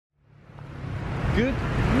Good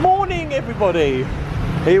morning, everybody.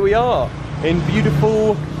 Here we are in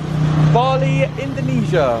beautiful Bali,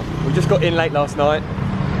 Indonesia. We just got in late last night,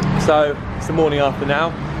 so it's the morning after now,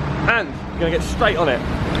 and we're gonna get straight on it.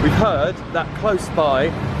 We've heard that close by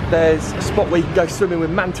there's a spot where you can go swimming with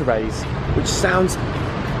manta rays, which sounds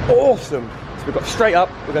awesome. So we've got straight up,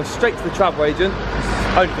 we're going straight to the travel agent,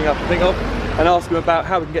 only thing I can think of, and ask him about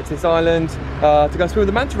how we can get to this island to go swim with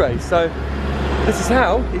the manta rays. So this is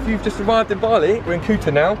how, if you've just arrived in Bali, we're in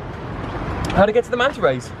Kuta now, how to get to the manta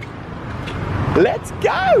rays. Let's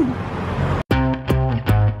go!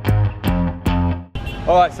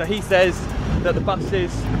 Alright, so he says that the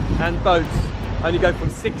buses and boats only go from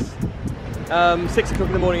 6 o'clock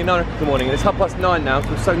in the morning and 9 o'clock in the morning, and it's 9:30 now, so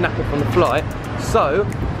we're so knackered from the flight. So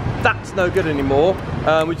that's no good anymore.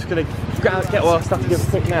 We're just going to get all our stuff together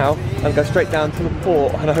quick now and go straight down to the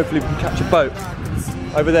port, and hopefully we can catch a boat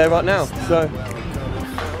over there right now. So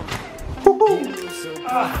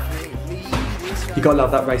you gotta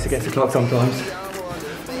love that race against the clock sometimes.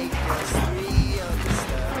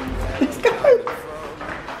 Let's go!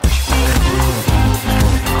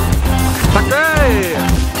 Okay!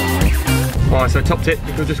 Alright, so top tip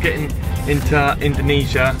if you're just getting into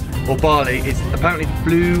Indonesia or Bali is apparently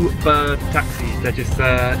Blue Bird taxis. They're just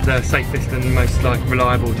the safest and most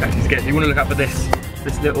reliable taxis to get. So you want to look out for this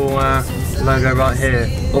little logo right here.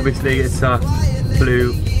 Obviously it's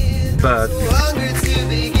Blue Bird.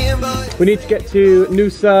 We need to get to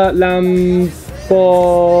Nusa Lambongan.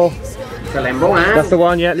 That's the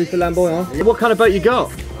one, yeah, Nusa Lambongan. What kind of boat you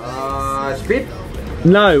got? Speed?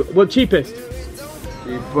 No, well, cheapest.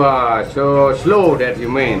 So slow, that you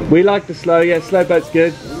mean? We like the slow, yeah, slow boat's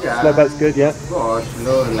good. Yeah. Slow boat's good, yeah. Oh,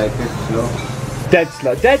 slow, like this, slow. Dead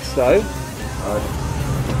slow, dead slow?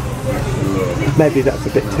 Maybe that's a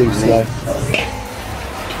bit too slow.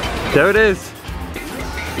 There it is.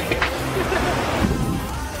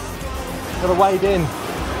 Gotta wade in.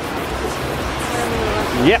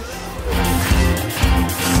 Yes.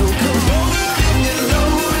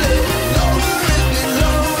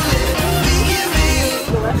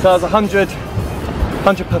 So there's 100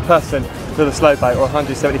 per person for the slow boat, or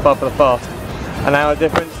 175 for the fast. An hour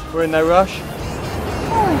difference, we're in no rush.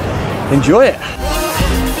 Enjoy it.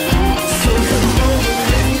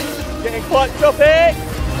 Getting quite choppy.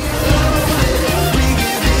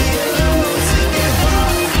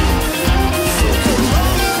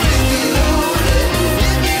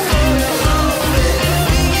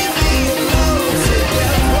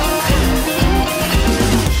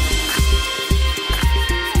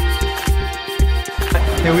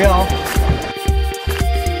 Here we are.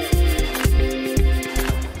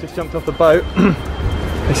 Just jumped off the boat.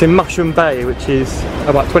 It's in Mushroom Bay, which is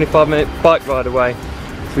about 25-minute bike ride away.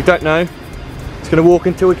 So we don't know. It's going to walk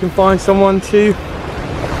until we can find someone to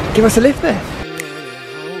give us a lift there.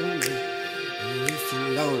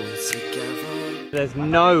 There's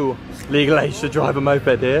no legal age to drive a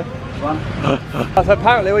moped here. So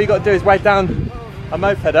apparently all you got to do is wade down a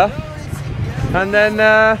mopeder, and then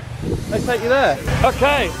they take you there.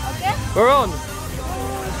 Okay, we're on.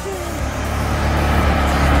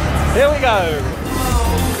 Here we go.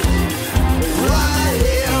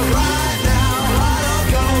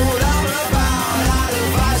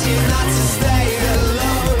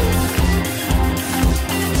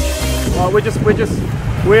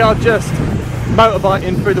 We are just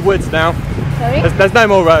motorbiking through the woods now. Sorry? There's no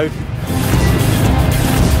more road.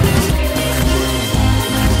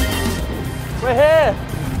 We're here.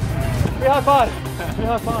 Be high five. Be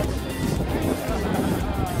high five.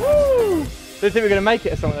 Woo! Didn't think we were going to make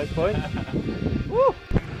it at some of those points. Woo!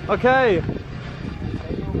 Okay.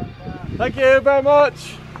 Thank you very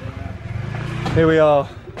much. Here we are.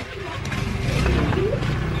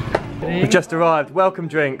 We've just arrived. Welcome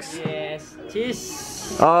drinks. Yes.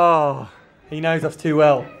 Cheers. Oh, he knows us too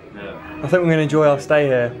well. No. I think we're going to enjoy our stay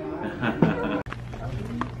here.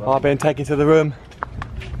 I've been taken to the room.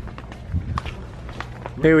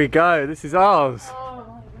 Here we go, this is ours.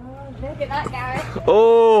 Oh my god, look at that, Gareth.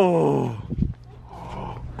 Oh!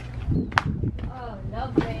 Oh,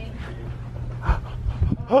 lovely.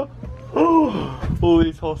 All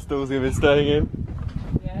these hostels we've been staying in.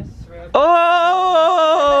 Yes. Oh!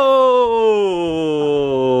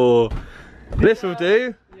 This will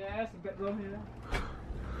do. Yes, bedroom here.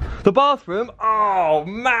 The bathroom? Oh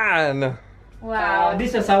man! Wow.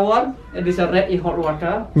 This is shower, and this is ready hot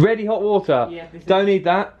water. Ready hot water? Yes, this Don't need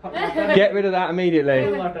that. Hot water. Get rid of that immediately.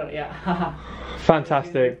 Cold water, yeah.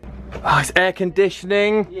 Fantastic. Oh, it's air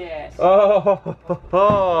conditioning. Yes. Oh.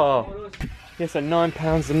 Yes, so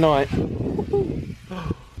 £9 a night.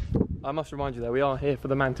 I must remind you though, we are here for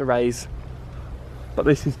the manta rays, but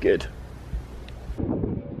this is good.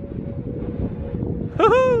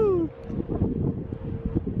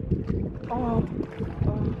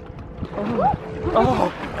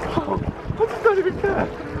 Oh, I just don't even care.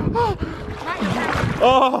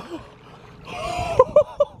 Oh,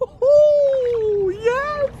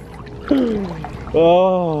 yes.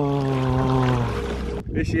 Oh,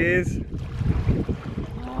 here she is.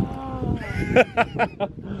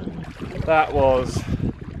 That was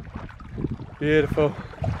beautiful.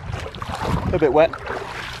 A bit wet.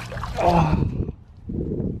 Oh.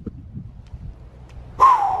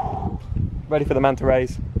 Ready for the manta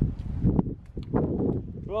rays.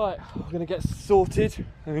 Right, we're gonna get sorted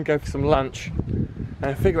and then go for some lunch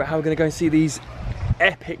and figure out how we're gonna go and see these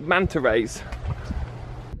epic manta rays.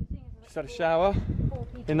 Just had a shower,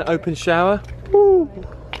 in the open shower. Woo. Woo.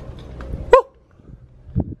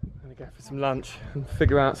 I'm gonna go for some lunch and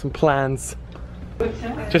figure out some plans.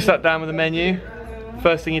 Just sat down with the menu.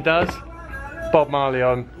 First thing he does, Bob Marley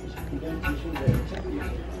on.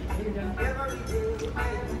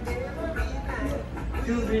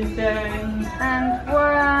 And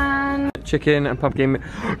one. Chicken and pumpkin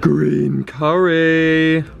green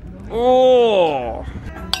curry. Oh!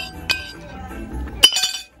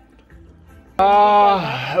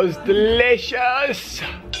 Ah, that was delicious.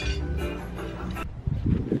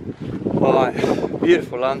 Right,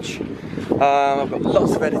 beautiful lunch. I've got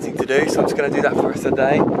lots of editing to do, so I'm just going to do that for the rest of the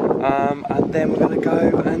day. And then we're going to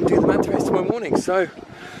go and do the manta rays tomorrow morning. So,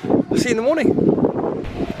 I'll see you in the morning.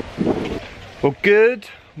 Well, good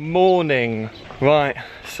morning. Right,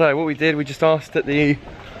 so what we did, we just asked at the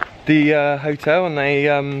hotel, and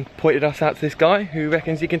they pointed us out to this guy who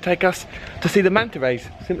reckons he can take us to see the manta rays.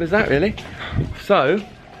 Simple as that, really. So,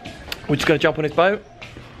 we're just going to jump on his boat,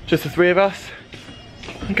 just the three of us,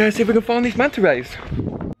 and go see if we can find these manta rays.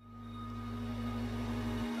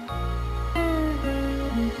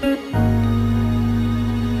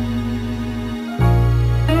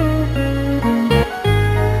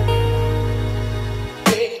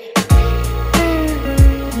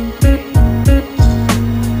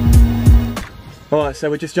 Alright, so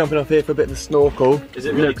we're just jumping off here for a bit of a snorkel. Is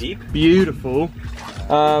it really deep? Beautiful.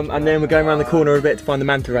 And then we're going around the corner a bit to find the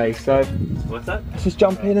manta rays. So What's that? let's just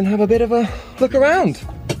jump in and have a bit of a look around.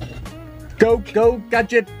 Go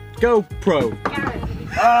gadget, go pro.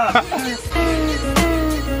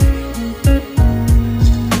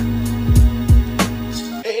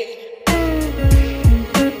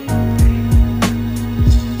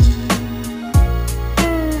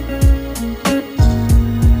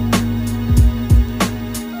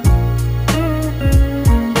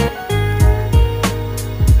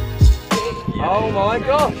 Oh my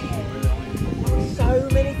gosh! So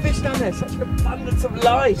many fish down there, such an abundance of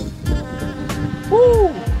life! Woo!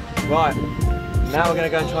 Right, now we're going to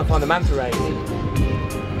go and try and find the manta rays.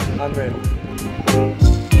 Unreal.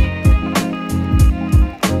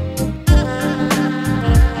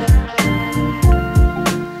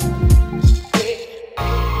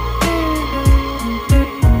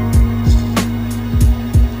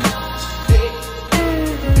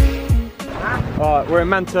 Alright, we're in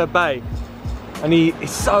Manta Bay. And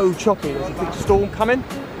it's so choppy, there's a big storm coming.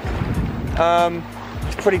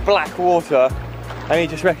 It's pretty black water, and he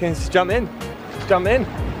just reckons jump in. Just jump in.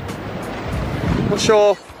 Not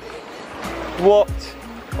sure what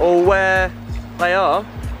or where they are.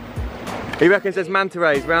 He reckons there's manta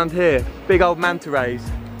rays around here, big old manta rays.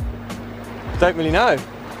 Don't really know.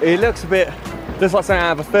 It looks like something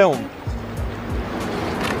out of a film.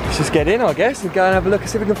 Let's just get in, I guess, and go and have a look and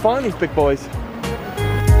see if we can find these big boys.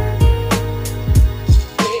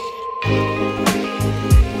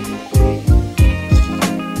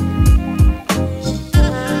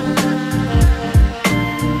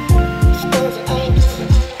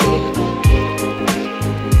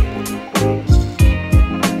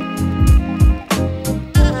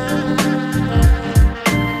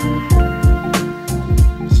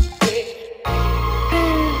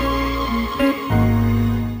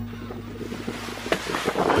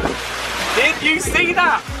 Did you see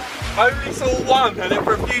that? Only saw one and then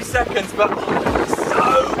for a few seconds, but it was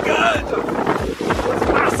so good! It was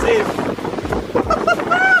massive!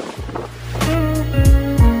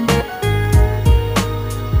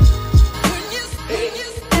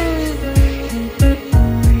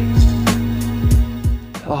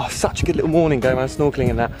 Oh, such a good little morning going around snorkeling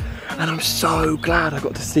and that. And I'm so glad I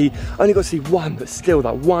got to see, only got to see one, but still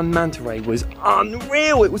that one manta ray was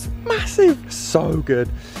unreal. It was massive, so good.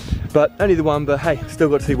 But only the one, but hey, still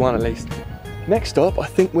got to see one at least. Next stop, I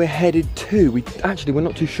think we're headed to, we're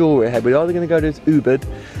not too sure where we're headed. We're either going to go to Ubud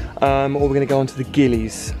or we're going to go on to the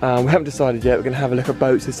Gillies. We haven't decided yet. We're going to have a look at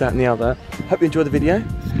boats, this, that and the other. Hope you enjoyed the video.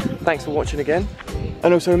 Thanks for watching again.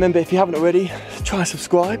 And also remember, if you haven't already, try and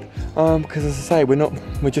subscribe, because as I say,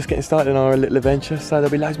 we're just getting started on our little adventure, so there'll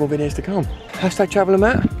be loads more videos to come.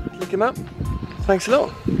 #TravellerMatt, look him up. Thanks a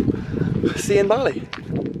lot. See you in Bali.